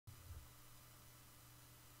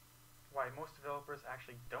why most developers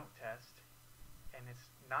actually don't test, and it's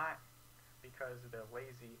not because they're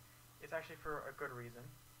lazy, it's actually for a good reason.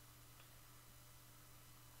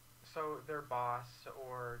 So their boss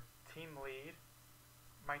or team lead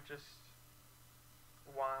might just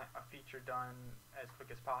want a feature done as quick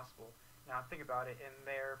as possible. Now think about it in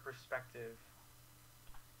their perspective.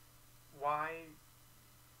 Why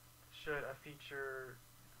should a feature,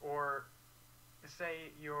 or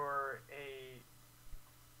say you're a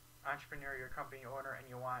entrepreneur, you're a company owner, and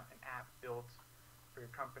you want an app built for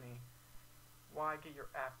your company, why get your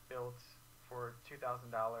app built for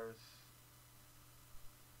 $2,000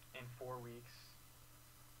 in 4 weeks,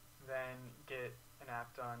 then get an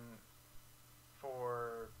app done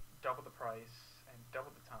for double the price and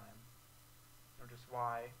double the time? Just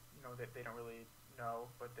why? That they don't really know,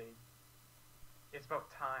 but it's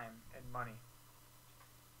about time and money.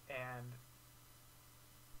 And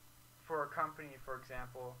for a company, for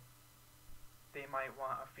example, they might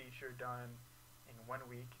want a feature done in 1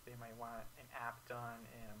 week, they might want an app done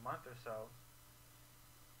in a month or so,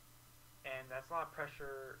 and that's a lot of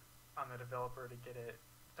pressure on the developer to get it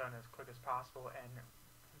done as quick as possible, and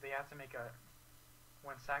they have to make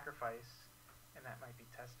one sacrifice, and that might be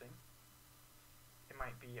testing. It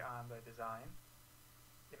might be on the design,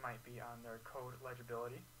 it might be on their code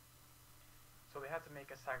legibility. So they have to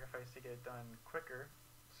make a sacrifice to get it done quicker,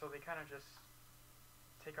 so they kind of just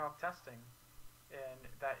take off testing. And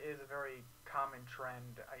that is a very common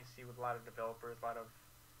trend I see with a lot of developers. A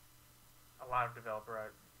lot of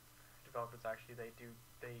developers actually, they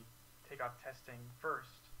take off testing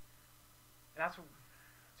first. And that's,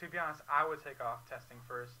 to be honest, I would take off testing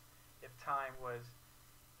first if time was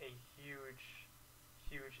a huge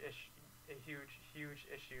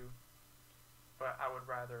issue, but I would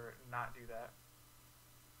rather not do that.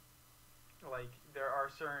 Like, there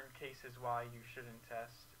are certain cases why you shouldn't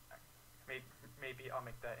test. Maybe I'll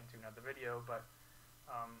make that into another video, but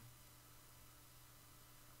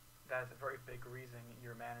that's a very big reason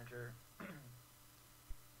your manager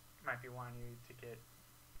might be wanting you to get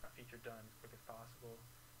a feature done as quick as possible,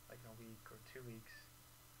 like in a week or 2 weeks.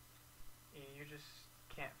 You just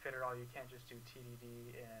can't fit it all. You can't just do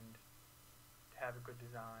TDD and have a good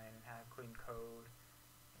design and have clean code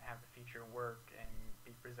and have the feature work and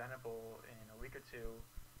be presentable in a week or two.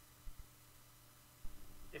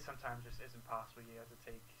 It sometimes just isn't possible. You have to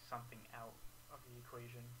take something out of the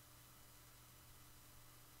equation.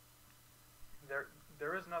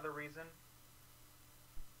 There is another reason,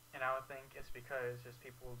 and I would think it's because just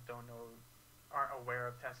people aren't aware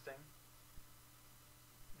of testing.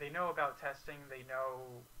 They know about testing, they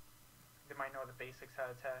might know the basics how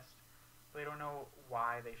to test, but they don't know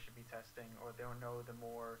why they should be testing, or they don't know the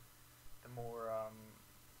more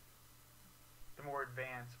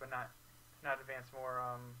advanced, but not advanced, more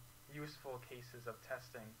useful cases of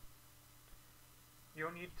testing. You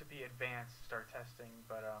don't need to be advanced to start testing,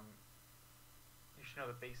 but you should know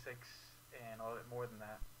the basics and a little bit more than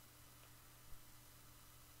that.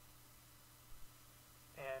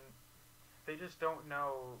 And they just don't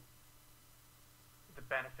know the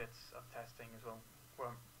benefits of testing. Is what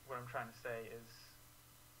I'm trying to say is,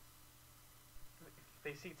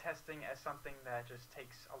 they see testing as something that just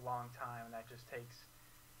takes a long time, and that just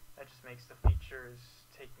makes the features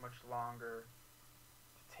take much longer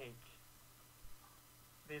to take.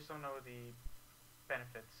 They just don't know the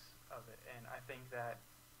benefits of it. And I think that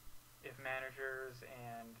if managers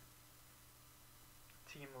and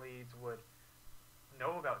team leads would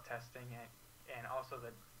know about testing, and also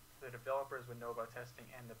that the developers would know about testing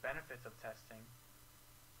and the benefits of testing,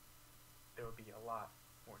 there would be a lot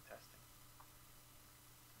more testing.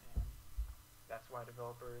 And that's why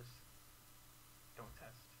developers don't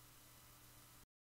test.